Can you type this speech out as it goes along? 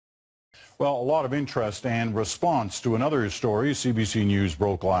Well, a lot of interest and response to another story CBC News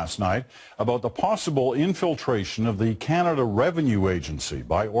broke last night about the possible infiltration of the Canada Revenue Agency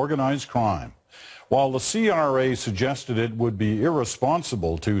by organized crime. While the CRA suggested it would be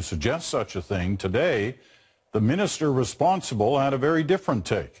irresponsible to suggest such a thing, today the minister responsible had a very different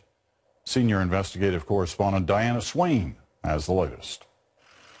take. Senior investigative correspondent Diana Swain has the latest.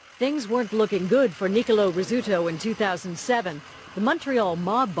 Things weren't looking good for Nicolo Rizzuto in 2007. The Montreal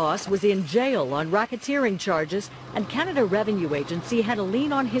mob boss was in jail on racketeering charges, and Canada Revenue Agency had a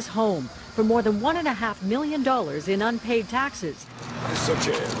lien on his home for more than $1.5 million in unpaid taxes.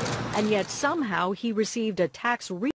 And yet somehow he received a tax